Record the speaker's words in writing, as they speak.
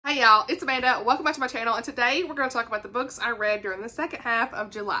Hey y'all, it's Amanda. Welcome back to my channel, and today we're going to talk about the books I read during the second half of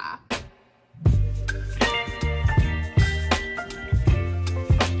July.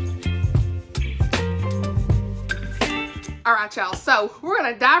 Alright y'all, so we're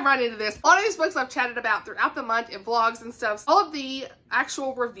going to dive right into this. A lot of these books I've chatted about throughout the month in vlogs and stuff. All of the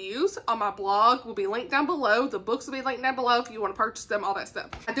actual reviews on my blog will be linked down below. The books will be linked down below if you want to purchase them, all that stuff.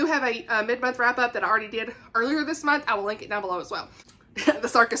 I do have a mid-month wrap-up that I already did earlier this month. I will link it down below as well. The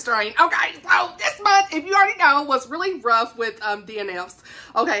Circus Train. Okay, so this month, if you already know, was really rough with DNFs.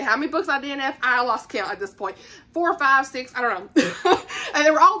 Okay, how many books I DNF? I lost count at this point. 4, 5, 6, I don't know. And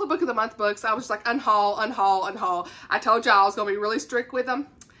they were all the book of the month books. I was just like, unhaul, unhaul, unhaul. I told y'all I was going to be really strict with them.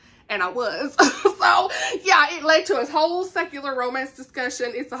 And I was. So, yeah, it led to a whole secular romance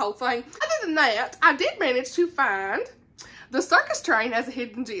discussion. It's the whole thing. Other than that, I did manage to find The Circus Train as a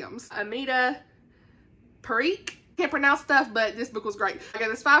Hidden Gems. Amita, Parikh. Can't pronounce stuff, but this book was great. I gave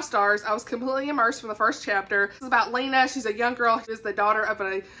this 5 stars. I was completely immersed from the first chapter. This is about Lena. She's a young girl who is the daughter of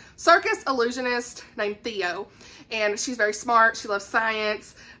a circus illusionist named Theo. And she's very smart. She loves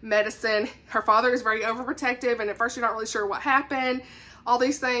science, medicine. Her father is very overprotective, and at first you're not really sure what happened. All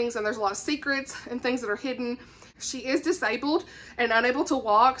these things, and there's a lot of secrets and things that are hidden. She is disabled and unable to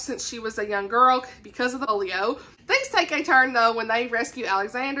walk since she was a young girl because of the polio. Things take a turn though when they rescue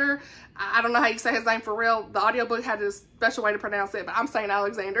Alexander. I don't know how you say his name for real. The audiobook had a special way to pronounce it, but I'm saying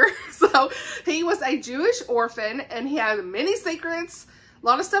Alexander. So he was a Jewish orphan and he had many secrets, a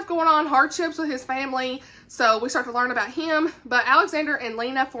lot of stuff going on, hardships with his family. So we start to learn about him. But Alexander and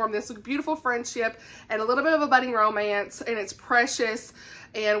Lena form this beautiful friendship and a little bit of a budding romance, and it's precious.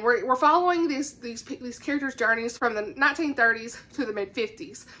 And we're following these characters' journeys from the 1930s to the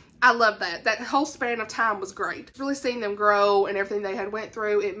mid-50s. I love that. That whole span of time was great. Really seeing them grow and everything they had went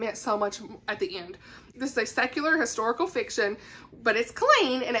through, it meant so much at the end. This is a secular historical fiction, but it's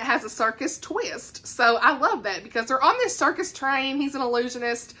clean and it has a circus twist. So I love that because they're on this circus train. He's an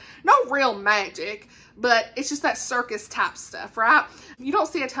illusionist. No real magic, but it's just that circus type stuff, right? You don't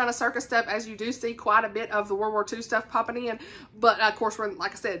see a ton of circus stuff, as you do see quite a bit of the World War II stuff popping in. But of course, we're in,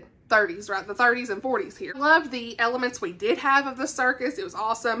 like I said, 30s, right? The 30s and 40s here. Love the elements we did have of the circus. It was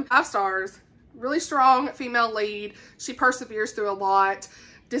awesome. 5 stars. Really strong female lead. She perseveres through a lot.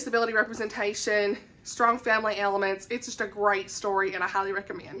 Disability representation. Strong family elements. It's just a great story and I highly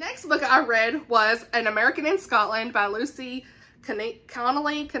recommend. Next book I read was An American in Scotland by Lucy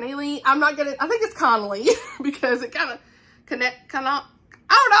Connelly. I'm not gonna, I think it's Connelly because it kind of I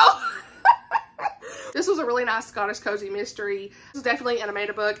don't know. This was a really nice Scottish cozy mystery. This is definitely an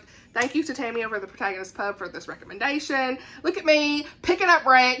Amanda book. Thank you to Tammy over the Protagonist Pub for this recommendation. Look at me picking up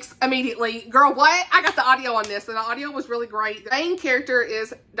ranks immediately. Girl, what? I got the audio on this and the audio was really great. The main character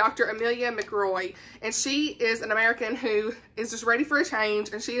is Dr. Amelia McRoy, and she is an American who is just ready for a change,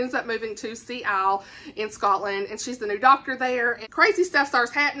 and she ends up moving to Sea Isle in Scotland, and she's the new doctor there, and crazy stuff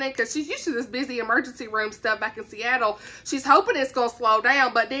starts happening because she's used to this busy emergency room stuff back in Seattle. She's hoping it's going to slow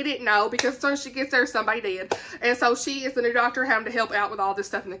down, but didn't know because as soon as she gets there, somebody did. And so she is the new doctor having to help out with all this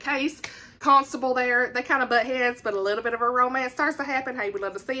stuff in the case. Constable there, they kind of butt heads, but a little bit of a romance starts to happen. Hey, we'd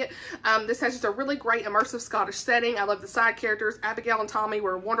love to see it. This has just a really great immersive Scottish setting. I love the side characters. Abigail and Tommy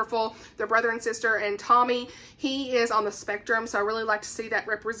were wonderful. They're brother and sister, and Tommy, he is on the spectrum, so I really like to see that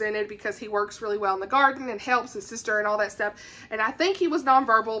represented because he works really well in the garden and helps his sister and all that stuff. And I think he was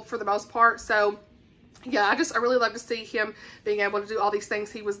nonverbal for the most part, so yeah, I really love to see him being able to do all these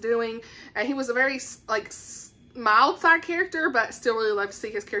things he was doing. And he was a very like mild side character, but still really love to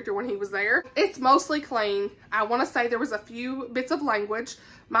see his character when he was there. It's mostly clean. I want to say there was a few bits of language,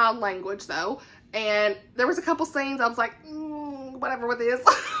 mild language though, and there was a couple scenes I was like, whatever with this.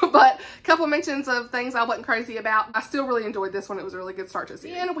 But a couple mentions of things I wasn't crazy about. I still really enjoyed this one. It was a really good start to the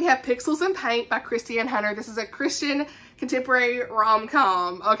series. And we have Pixels and Paint by Kristi and Hunter. This is a Christian contemporary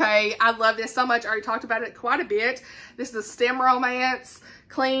rom-com. Okay, I love this so much. I already talked about it quite a bit. This is a STEM romance,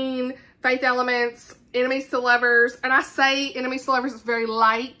 clean, faith elements, enemies to lovers. And I say enemies to lovers is very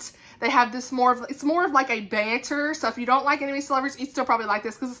light. They have this it's more of like a banter. So if you don't like enemies to lovers, you still probably like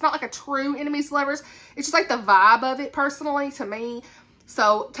this because it's not like a true enemies to lovers. It's just like the vibe of it personally to me.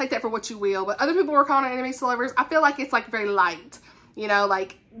 So take that for what you will. But other people were calling it enemies to lovers. I feel like it's like very light. You know,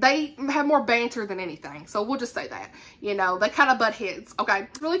 like they have more banter than anything. So we'll just say that, you know, they kind of butt heads. Okay.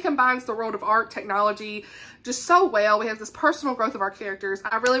 It really combines the world of art, technology, just so well. We have this personal growth of our characters.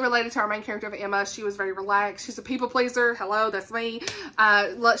 I really related to our main character of Emma. She was very relaxed. She's a people pleaser. Hello, that's me. She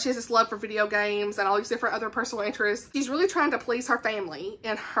has this love for video games and all these different other personal interests. She's really trying to please her family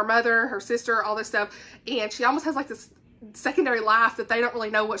and her mother, her sister, all this stuff. And she almost has like this secondary life that they don't really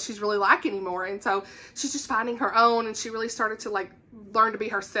know what she's really like anymore. And so she's just finding her own, and she really started to like learn to be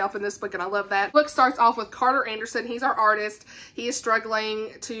herself in this book, and I love that. The book starts off with Carter Anderson. He's our artist. He is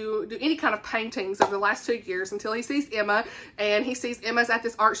struggling to do any kind of paintings over the last 2 years until he sees Emma, and he sees Emma's at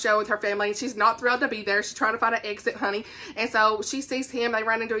this art show with her family, and she's not thrilled to be there. She's trying to find an exit, honey. And so she sees him, they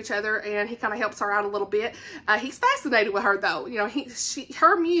run into each other, and he kind of helps her out a little bit. He's fascinated with her, though. You know,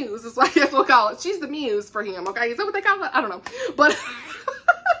 her muse is what we'll call it. She's the muse for him, okay? Is that what they call it? I don't know. But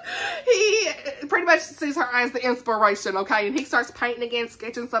he pretty much sees her as the inspiration, okay? And he starts painting again,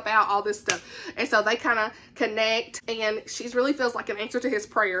 sketching stuff out, all this stuff. And so they kind of connect, and she really feels like an answer to his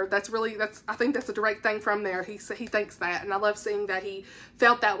prayer. I think that's a direct thing from there. He thinks that, and I love seeing that he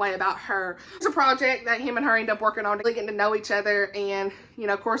felt that way about her. It's a project that him and her end up working on, really getting to know each other, and, you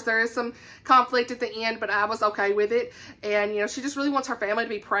know, of course, there is some conflict at the end, but I was okay with it. And, you know, she just really wants her family to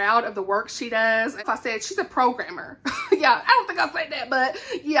be proud of the work she does. If I said she's a programmer, yeah, I don't think I said that, but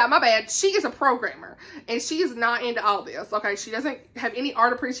yeah, my bad. She is a programmer, and she is not into all this, okay? She doesn't have any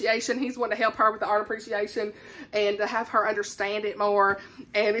art appreciation. He's wanting to help her with the art appreciation and to have her understand it more.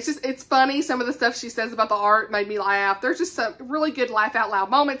 And it's funny. Some of the stuff she says about the art made me laugh. There's just some really good laugh out loud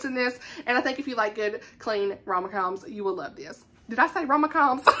moments in this, and I think if you like good, clean rom-coms, you will love this. Did I say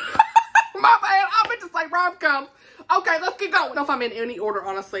rom-coms? My bad. I meant to say rom-coms. Okay, let's get going. I don't know if I'm in any order,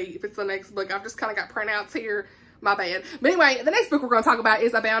 honestly, if it's the next book. I've just kind of got printouts here. My bad. But anyway, the next book we're going to talk about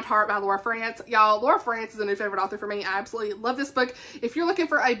is A Bound Heart by Laura Frantz. Y'all, Laura Frantz is a new favorite author for me. I absolutely love this book. If you're looking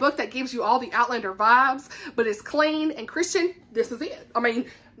for a book that gives you all the Outlander vibes, but is clean and Christian, this is it. I mean,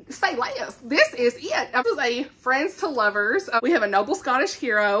 say less. This is it. This is a Friends to Lovers. We have a noble Scottish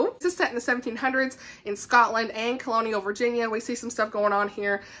hero. This is set in the 1700s in Scotland and colonial Virginia. We see some stuff going on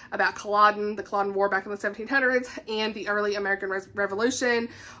here about Culloden, the Culloden War back in the 1700s, and the early American Revolution,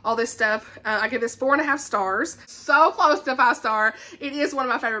 all this stuff. I give this 4.5 stars. So close to 5 star. It is one of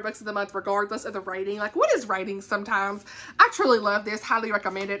my favorite books of the month, regardless of the rating. Like, what is rating sometimes? I truly love this. Highly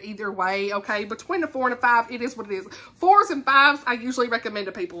recommend it either way, okay? Between a 4 and a 5, it is what it is. 4s and 5s, I usually recommend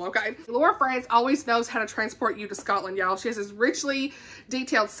to people, okay? Laura Frantz always knows how to transport you to Scotland, y'all. She has this richly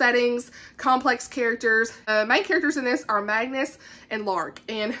detailed settings, complex characters. Main characters in this are Magnus and Lark,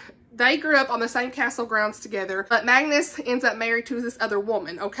 and they grew up on the same castle grounds together, but Magnus ends up married to this other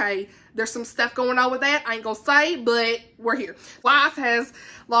woman, okay? There's some stuff going on with that. I ain't gonna say, but we're here. Wife has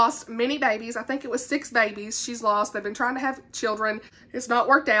lost many babies. I think it was 6 babies she's lost. They've been trying to have children. It's not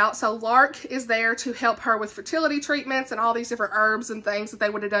worked out. So Lark is there to help her with fertility treatments and all these different herbs and things that they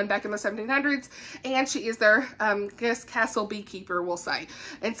would have done back in the 1700s. And she is their, guess, castle beekeeper, we'll say.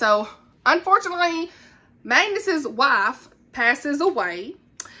 And so, unfortunately, Magnus's wife passes away.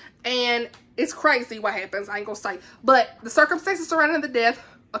 And it's crazy what happens, I ain't gonna say. But the circumstances surrounding the death,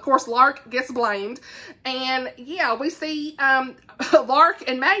 of course, Lark gets blamed. And yeah, we see Lark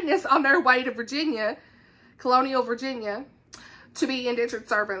and Magnus on their way to Virginia, colonial Virginia, to be indentured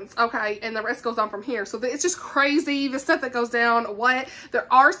servants, okay? And the rest goes on from here. So it's just crazy, the stuff that goes down. There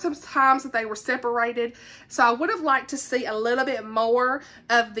are some times that they were separated. So I would have liked to see a little bit more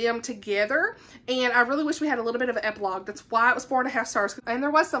of them together. And I really wish we had a little bit of an epilogue. That's why it was 4.5 stars. And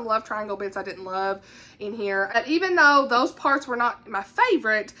there was some love triangle bits I didn't love in here. And even though those parts were not my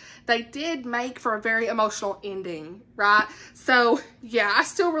favorite, they did make for a very emotional ending, right? So yeah, I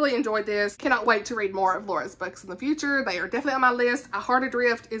still really enjoyed this. Cannot wait to read more of Laura's books in the future. They are definitely on my list. A Heart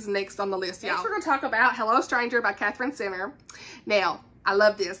Adrift is next on the list, y'all. Next, we're going to talk about Hello Stranger by Katherine Center. Now, I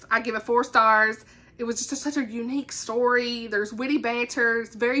love this. I give it 4 stars. It was just such a unique story. There's witty banter.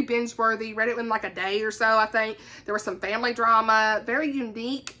 It's very binge-worthy. Read it in like a day or so, I think. There was some family drama. Very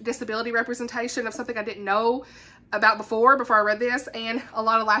unique disability representation of something I didn't know about before I read this, and a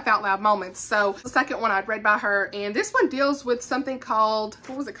lot of laugh out loud moments. So the second one I'd read by her, and this one deals with something called,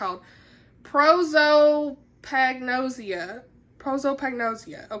 what was it called? Prosopagnosia.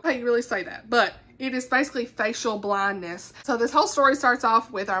 Okay, you really say that, but it is basically facial blindness. So this whole story starts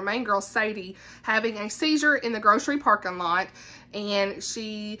off with our main girl, Sadie, having a seizure in the grocery parking lot, and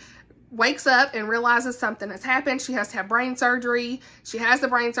she wakes up and realizes something has happened. She has to have brain surgery. She has the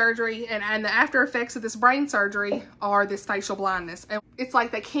brain surgery, and the after effects of this brain surgery are this facial blindness. And it's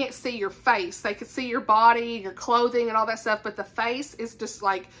like they can't see your face. They can see your body, your clothing, and all that stuff, but the face is just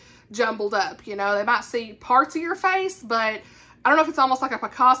like jumbled up, you know? They might see parts of your face, but I don't know if it's almost like a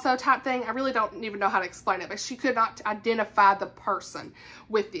Picasso type thing. I really don't even know how to explain it, but she could not identify the person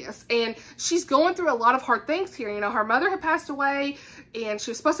with this. And she's going through a lot of hard things here. You know, her mother had passed away, and she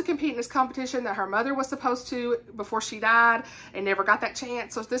was supposed to compete in this competition that her mother was supposed to before she died and never got that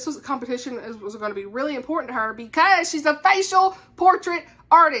chance. So this was a competition that was going to be really important to her because she's a facial portrait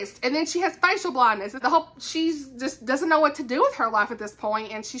artist, and then she has facial blindness. She's just doesn't know what to do with her life at this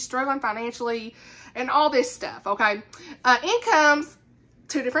point, and she's struggling financially and all this stuff, okay? In comes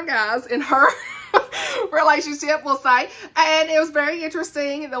two different guys in her relationship, we'll say, and it was very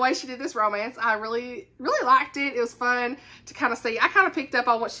interesting the way she did this romance. I really liked it. It was fun to kind of see. I kind of picked up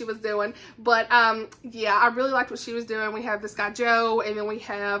on what she was doing, but yeah, I really liked what she was doing. We have this guy Joe, and then we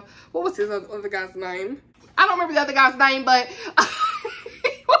have, what was his other guy's name? I don't remember the other guy's name, but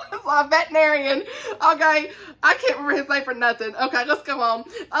he was a veterinarian. Okay, I can't remember his name for nothing. Okay, let's go on.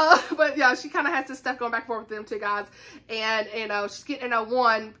 But yeah, she kind of has this stuff going back and forth with them two guys, and you know, she's getting to know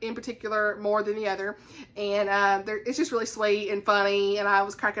one in particular more than the other, and it's just really sweet and funny, and I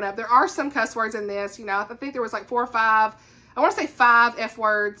was cracking up. There are some cuss words in this, you know. I think there was like 4 or 5. I want to say 5 F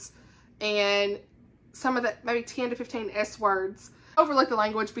words, and some of the maybe 10 to 15 S words. Overlook the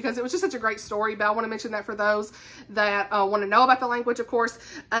language because it was just such a great story, but I want to mention that for those that want to know about the language, of course.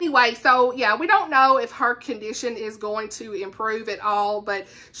 Anyway, so yeah, we don't know if her condition is going to improve at all, but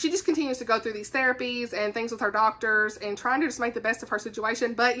she just continues to go through these therapies and things with her doctors and trying to just make the best of her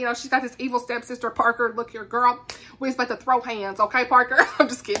situation. But you know, she's got this evil stepsister, Parker. Look here, girl, we're about to throw hands, okay, Parker? I'm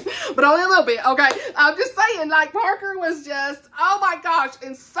just kidding, but only a little bit, okay? I'm just saying, like, Parker was just, oh my gosh,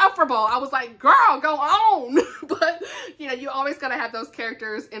 insufferable. I was like, girl, go on. But you know, you always gotta have those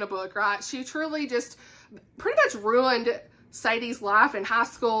characters in a book, right? She truly just pretty much ruined Sadie's life in high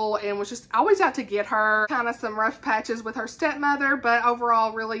school and was just always out to get her. Kind of some rough patches with her stepmother, but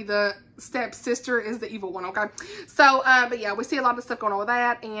overall, really the stepsister is the evil one, okay? So, but yeah, we see a lot of stuff going on with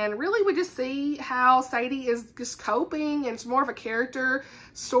that, and really we just see how Sadie is just coping, and it's more of a character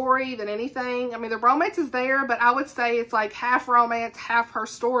story than anything. I mean, the romance is there, but I would say it's like half romance, half her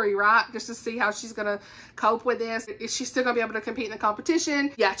story, right? Just to see how she's gonna cope with this. Is she still gonna be able to compete in the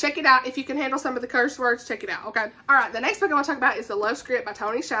competition? Yeah, check it out. If you can handle some of the curse words, check it out, okay? All right, the next book I want to talk about is The Love Script by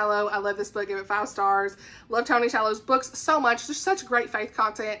Toni Shiloh. I love this book, give it 5 stars. Love Toni Shiloh's books so much. There's such great faith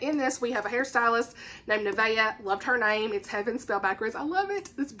content in this. We have a hairstylist named Nevaeh. Loved her name. It's heaven spelled backwards. I love it.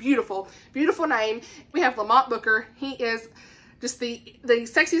 It's beautiful. Beautiful name. We have Lamont Booker. He is just the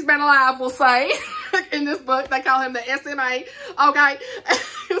sexiest man alive, we'll say, in this book. They call him the SMA, okay?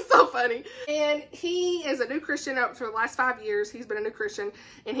 It's so funny. And he is a new Christian for the last 5 years. He's been a new Christian,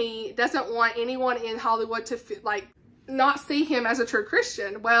 and he doesn't want anyone in Hollywood to, like, not see him as a true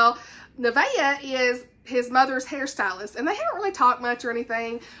Christian. Well, Nevaeh is his mother's hairstylist, and they haven't really talked much or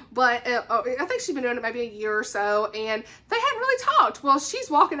anything, but I think she's been doing it maybe a year or so, and they hadn't really talked. Well, she's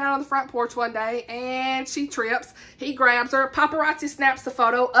walking out on the front porch one day, and she trips. He grabs her. Paparazzi snaps the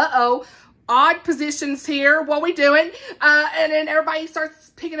photo. Uh-oh. Odd positions here. What we doing? And then everybody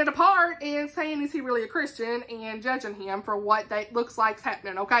starts picking it apart and saying, is he really a Christian? And judging him for what that looks like's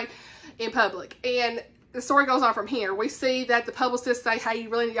happening, okay, in public. And the story goes on from here. We see that the publicists say, hey,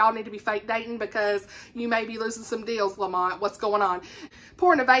 y'all need to be fake dating because you may be losing some deals, Lamont. What's going on?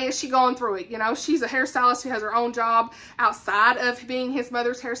 Poor Nevaeh, she going through it. You know, she's a hairstylist who has her own job outside of being his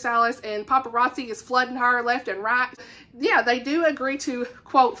mother's hairstylist, and paparazzi is flooding her left and right. Yeah, they do agree to,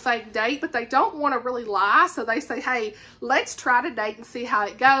 quote, fake date, but they don't want to really lie. So they say, hey, let's try to date and see how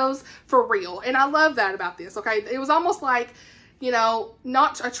it goes for real. And I love that about this, okay? It was almost like, you know,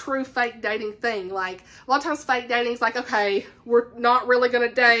 not a true fake dating thing. Like, a lot of times fake dating is like, okay, we're not really going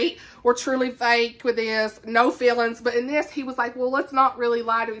to date. We're truly fake with this. No feelings. But in this, he was like, well, let's not really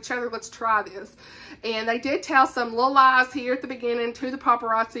lie to each other. Let's try this. And they did tell some little lies here at the beginning to the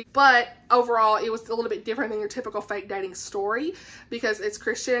paparazzi. But overall, it was a little bit different than your typical fake dating story because it's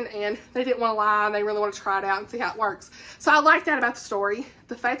Christian and they didn't want to lie and they really want to try it out and see how it works. So I like that about the story.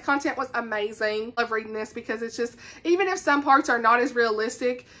 The faith content was amazing. I love reading this because it's just, even if some parts are not as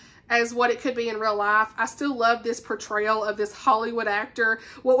realistic as what it could be in real life, I still love this portrayal of this Hollywood actor,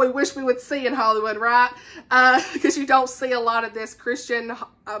 what we wish we would see in Hollywood, right? Because you don't see a lot of this Christian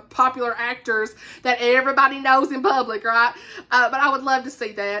popular actors that everybody knows in public, right? But I would love to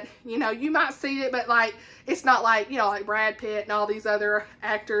see that. You know, you might see it, but like, it's not like, you know, like Brad Pitt and all these other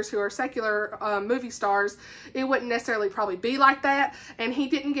actors who are secular movie stars. It wouldn't necessarily probably be like that. And he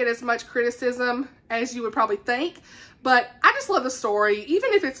didn't get as much criticism as you would probably think. But I just love the story,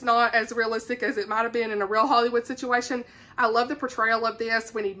 even if it's not as realistic as it might have been in a real Hollywood situation. I love the portrayal of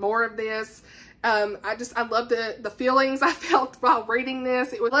this. We need more of this. I love the feelings I felt while reading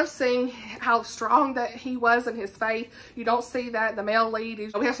this. I love seeing how strong that he was in his faith. You don't see that. The male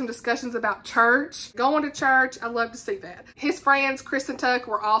lead, we have some discussions about church, going to church. I love to see that. His friends, Chris and Tuck,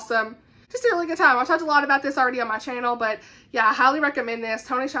 were awesome. Just a really good time. I've talked a lot about this already on my channel, but yeah, I highly recommend this.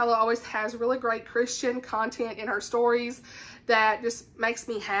 Toni Shiloh always has really great Christian content in her stories that just makes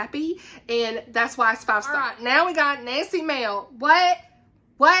me happy, and that's why it's 5 stars. All right, now we got Nancy Mehl. What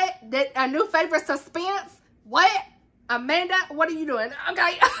What? A new favorite suspense? What? Amanda, what are you doing?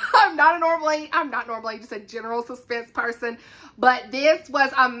 Okay, I'm not normally just a general suspense person, but this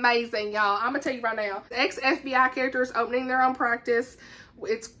was amazing, y'all. I'm gonna tell you right now. Ex-FBI characters opening their own practice.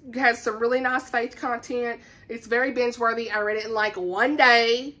 It has some really nice faith content. It's very binge-worthy. I read it in like one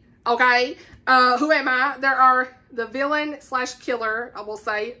day, okay? Who am I? There are the villain / killer, I will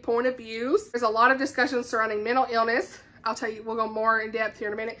say, point of views. There's a lot of discussions surrounding mental illness. I'll tell you, we'll go more in depth here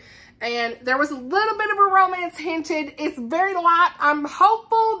in a minute. And there was a little bit of a romance hinted. It's very light. I'm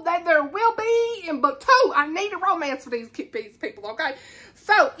hopeful that there will be in book 2. I need a romance for these people, okay?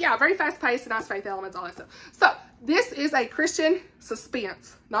 So, yeah, very fast-paced, nice faith elements, all that stuff. So, this is a Christian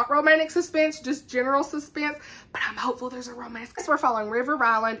suspense. Not romantic suspense, just general suspense. But I'm hopeful there's a romance. So we're following River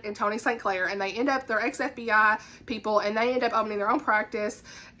Ryland and Toni St. Clair. And they end up, they're ex-FBI people. And they end up opening their own practice.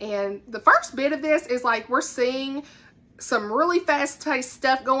 And the first bit of this is like, we're seeing some really fast-paced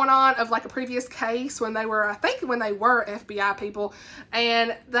stuff going on of like a previous case when they were, I think when they were FBI people,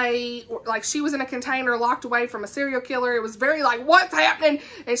 and they, like, she was in a container locked away from a serial killer. It was very like, what's happening?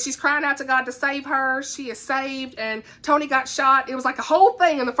 And she's crying out to God to save her. She is saved, and Toni got shot. It was like a whole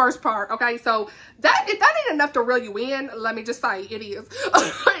thing in the first part, okay? So that, if that ain't enough to reel you in, let me just say, it is.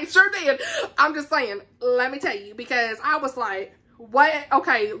 It sure did. I'm just saying, let me tell you, because I was like, what?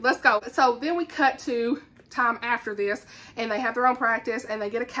 Okay, let's go. So then we cut to time after this, and they have their own practice, and they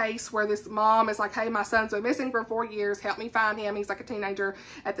get a case where this mom is like, hey, my son's been missing for 4 years, help me find him. He's like a teenager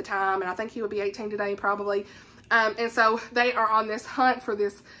at the time, and I think he would be 18 today probably. And so they are on this hunt for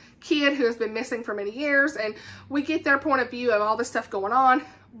this kid who has been missing for many years, and we get their point of view of all this stuff going on.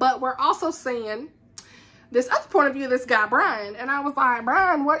 But we're also seeing this other point of view of this guy, Brian. And I was like,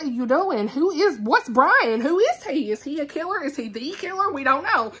 Brian, what are you doing? What's Brian? Who is he? Is he a killer? Is he the killer? We don't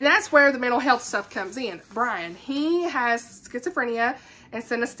know. And that's where the mental health stuff comes in. Brian, he has schizophrenia and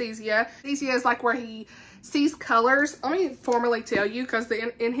synesthesia. Synesthesia is like where he sees colors. Let me formally tell you, because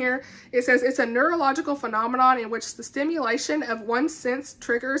in here it says it's a neurological phenomenon in which the stimulation of one sense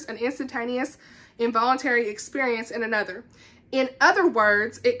triggers an instantaneous involuntary experience in another. In other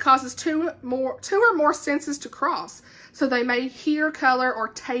words, it causes two or more senses to cross, so they may hear color or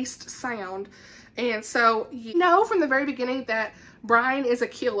taste sound. And so you know from the very beginning that Brian is a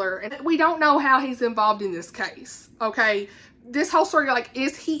killer, and we don't know how he's involved in this case, okay? This whole story, like,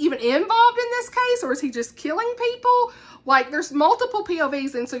 is he even involved in this case, or is he just killing people? Like, there's multiple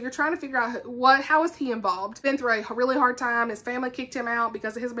POVs, and so you're trying to figure out how is he involved. Been through a really hard time. His family kicked him out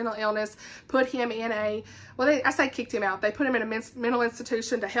because of his mental illness, put him in I say kicked him out. They put him in a mental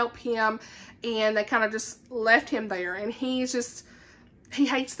institution to help him, and they kind of just left him there. And he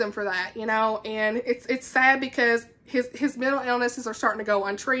hates them for that, you know? And it's sad because his mental illnesses are starting to go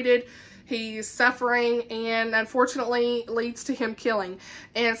untreated. He's suffering, and unfortunately leads to him killing.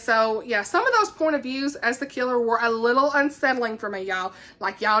 And so, yeah, some of those point of views as the killer were a little unsettling for me, y'all.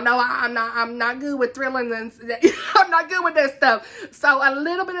 Like, y'all know I'm not good with thrilling, and I'm not good with this stuff. So a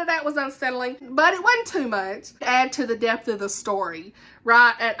little bit of that was unsettling, but it wasn't too much to add to the depth of the story,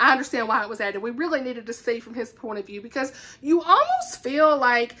 right? And I understand why it was added. We really needed to see from his point of view, because you almost feel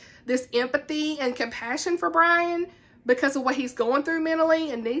like this empathy and compassion for Brian because of what he's going through mentally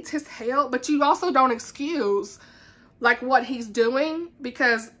and needs his help, but you also don't excuse like what he's doing,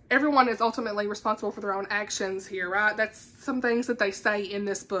 because everyone is ultimately responsible for their own actions here, right? That's some things that they say in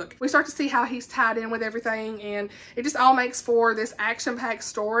this book. We start to see how he's tied in with everything, and it just all makes for this action-packed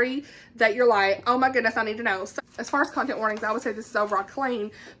story that you're like, oh my goodness, I need to know. So as far as content warnings, I would say this is overall clean,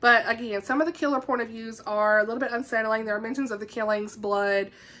 but again, some of the killer point of views are a little bit unsettling. There are mentions of the killings,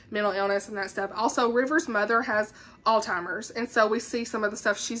 blood, mental illness, and that stuff. Also, River's mother has Alzheimer's, and so we see some of the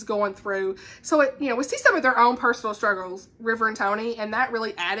stuff she's going through. So we see some of their own personal struggles, River and Toni, and that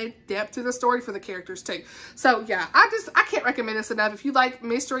really added depth to the story for the characters too. So yeah, I can't recommend this enough. If you like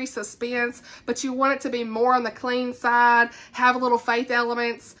mystery, suspense, but you want it to be more on the clean side, have a little faith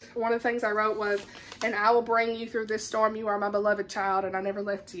elements. One of the things I wrote was, and I will bring you through this storm. You are my beloved child, and I never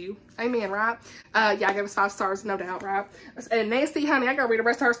left you. Amen, right? Yeah, I gave us 5 stars, no doubt, right? And Nancy, honey, I gotta read the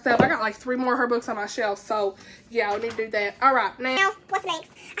rest of her stuff. I got like 3 more of her books on my shelf, so yeah, we need to do that. All right, now what's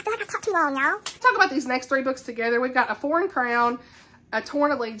next? I feel like I talked too long, y'all. Talk about these next 3 books together. We've got A Foreign Crown, A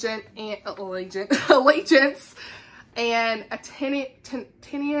Torn Allegiance, and A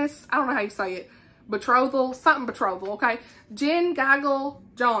Tenuous, I don't know how you say it, Betrothal, okay? Jen Gaggle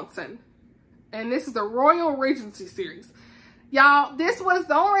Johnson. And this is the Royal Regency series. Y'all, this was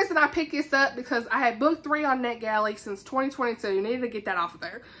the only reason I picked this up, because I had book 3 on NetGalley since 2022. Needed to get that off of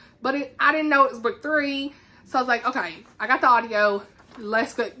there. But I didn't know it was book 3. So I was like, okay, I got the audio.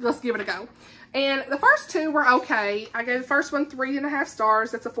 let's give it a go. And the first two were okay. I gave the first one 3.5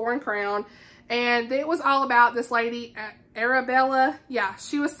 stars. That's A Foreign Crown. And it was all about this lady, Arabella. Yeah,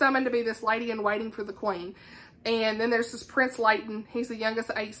 she was summoned to be this lady in waiting for the queen. And then there's this Prince Leighton. He's the youngest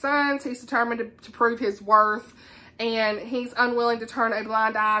of 8 sons. He's determined to prove his worth. And he's unwilling to turn a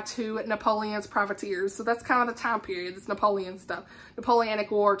blind eye to Napoleon's privateers. So that's kind of the time period, this Napoleon stuff, Napoleonic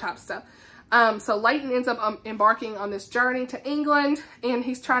War type stuff. So Leighton ends up embarking on this journey to England, and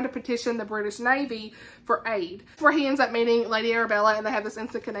he's trying to petition the British Navy for aid. Where he ends up meeting Lady Arabella, and they have this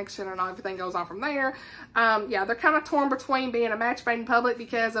instant connection, and everything goes on from there. Yeah, they're kind of torn between being a match made in public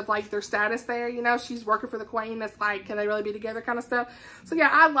because of like their status there. You know, she's working for the queen. That's like, can they really be together kind of stuff. So yeah,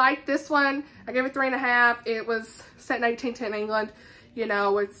 I liked this one. I gave it 3.5. It was set in 1810 England. You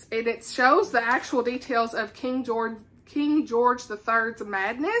know, it shows the actual details of King George III's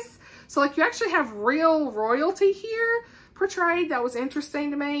madness. So like you actually have real royalty here portrayed. That was interesting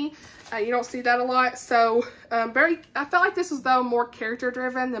to me. You don't see that a lot. So I felt like this was though more character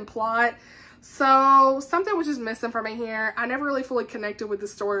driven than plot. So something was just missing for me here. I never really fully connected with the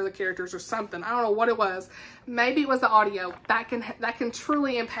story or the characters or something. I don't know what it was. Maybe it was the audio. That can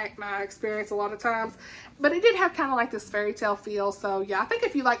truly impact my experience a lot of times. But it did have kind of like this fairy tale feel. So yeah, I think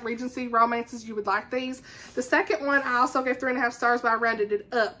if you like Regency romances, you would like these. The second one, I also gave 3.5 stars, but I rounded it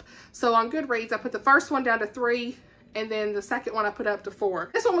up. So on Goodreads, I put the first one down to 3. And then the second one I put up to 4.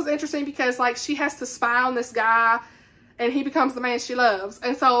 This one was interesting because like she has to spy on this guy and he becomes the man she loves.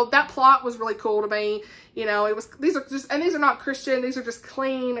 And so that plot was really cool to me. You know, these are not Christian. These are just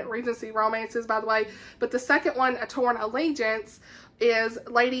clean Regency romances, by the way. But the second one, A Torn Allegiance, is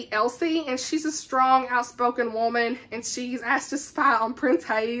Lady Elsie, and she's a strong, outspoken woman, and she's asked to spy on Prince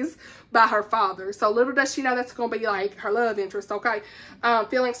Hayes by her father. So little does she know that's going to be like her love interest, okay?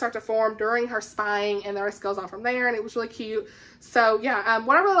 Feelings start to form during her spying, and the rest goes on from there, and it was really cute. So yeah,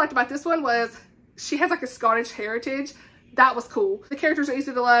 what I really liked about this one was she has like a Scottish heritage. That was cool. The characters are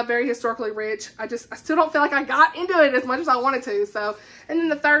easy to love, very historically rich. I still don't feel like I got into it as much as I wanted to. So, and then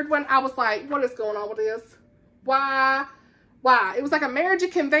the third one, I was like, what is going on with this? Why? It was like a marriage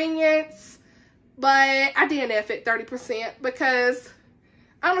of convenience, but I DNF it 30% because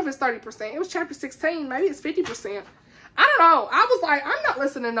I don't know if it's 30%. It was chapter 16. Maybe it's 50%. I don't know. I was like, I'm not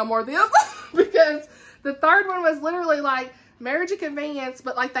listening no more of this because the third one was literally like marriage of convenience,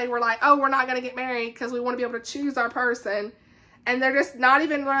 but like they were like, oh, we're not going to get married because we want to be able to choose our person. And they're just not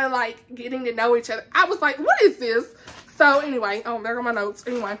even really like getting to know each other. I was like, what is this? So anyway, oh, there are my notes.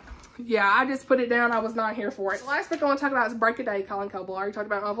 Anyway. Yeah, I just put it down. I was not here for it. The last book I want to talk about is Break a Day, Colleen Coble. I already talked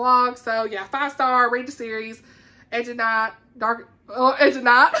about it in my vlog. So yeah, 5-star, read the series. Edge of Night, Edge of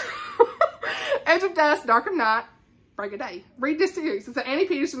Night. Edge of Dusk, Dark of Night, Break a Day. Read this series. It's an Annie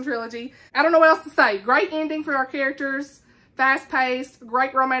Peterson trilogy. I don't know what else to say. Great ending for our characters. Fast-paced,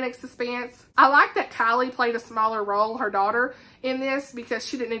 great romantic suspense. I like that Kylie played a smaller role, her daughter, in this because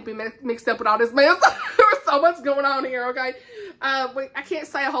she didn't need to be mixed up with all this mess. There was so much going on here, okay? I can't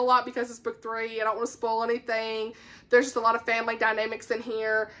say a whole lot because it's book 3. I don't want to spoil anything. There's just a lot of family dynamics in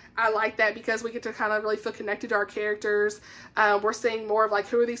here. I like that because we get to kind of really feel connected to our characters. We're seeing more of like,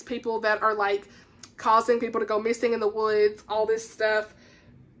 who are these people that are like causing people to go missing in the woods, all this stuff.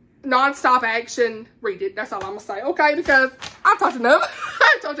 Non-stop action. Read it. That's all I'm going to say. Okay, because I've talked enough.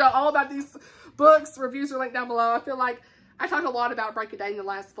 I told y'all all about these books. Reviews are linked down below. I feel like I talked a lot about Break a Day in the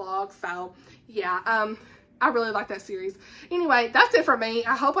last vlog. So, yeah. I really like that series. Anyway, that's it for me.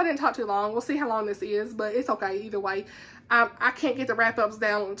 I hope I didn't talk too long. We'll see how long this is, but it's okay either way. I can't get the wrap-ups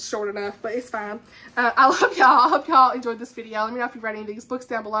down short enough, but it's fine. I love y'all. I hope y'all enjoyed this video. Let me know if you've read any of these books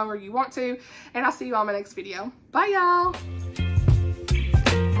down below or you want to, and I'll see you on my next video. Bye, y'all.